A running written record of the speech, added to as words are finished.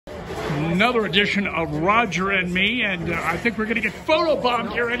another edition of Roger and Me, and I think we're going to get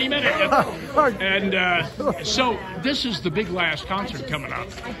photobombed here any minute. And so this is the big last concert coming up.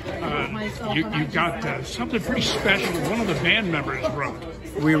 You got something pretty special that one of the band members wrote.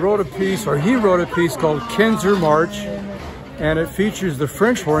 We wrote a piece, or he wrote a piece called Kinser March, and it features the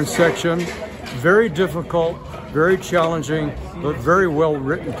French horn section. Very difficult, very challenging, but very well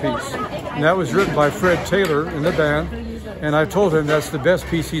written piece. And that was written by Fred Taylor in the band, and I told him that's the best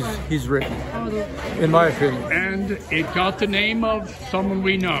piece he's written, in my opinion. And it got the name of someone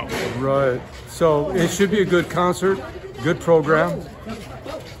we know. Right. So it should be a good concert, good program.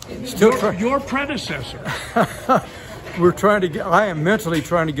 Still your predecessor. We're trying to get, I am mentally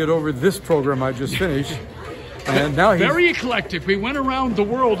trying to get over this program I just finished. And now he's very eclectic. We went around the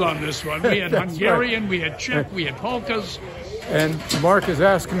world on this one. We had Hungarian, right. We had Czech, we had polkas. And Mark is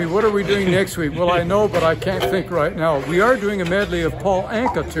asking me, what are we doing next week? Well, I know, but I can't think right now. We are doing a medley of Paul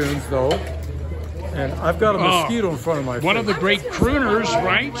Anka tunes, though. And I've got a mosquito in front of my face. One of the great crooners,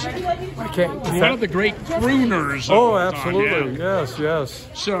 right? I can't. One of the great crooners. Oh, absolutely. Yeah. Yes.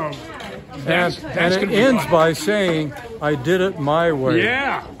 So, and it ends by saying, I did it my way.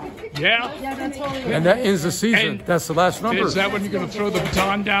 Yeah. And that ends the season. And that's the last number. Is that when you're going to throw the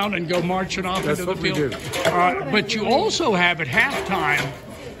baton down and go marching off into the field? That's what we do. But you also have at halftime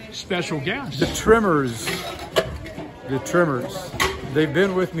special guests. The Trimmers. They've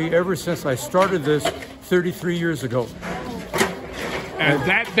been with me ever since I started this 33 years ago. And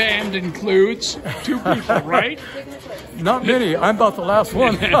that band includes 2 people, right? Not many. I'm about the last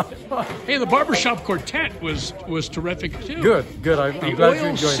one. Hey, the Barbershop Quartet was terrific too. Good. I'm glad you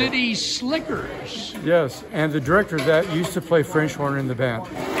enjoyed it. Oil City Slickers. Yes, and the director of that used to play French horn in the band.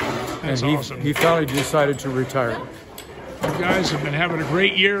 That's awesome. He finally decided to retire. You guys have been having a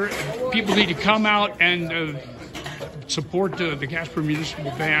great year. People need to come out and support the Casper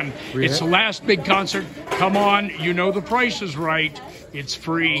Municipal Band. It's the last big concert. Come on, you know the price is right. It's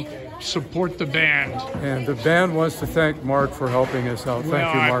free. Support the band. And the band wants to thank Mark for helping us out. Thank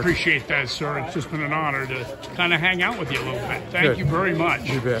you, Mark. I appreciate that, sir. It's just been an honor to kind of hang out with you a little bit. Thank you very much.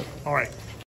 You bet. All right.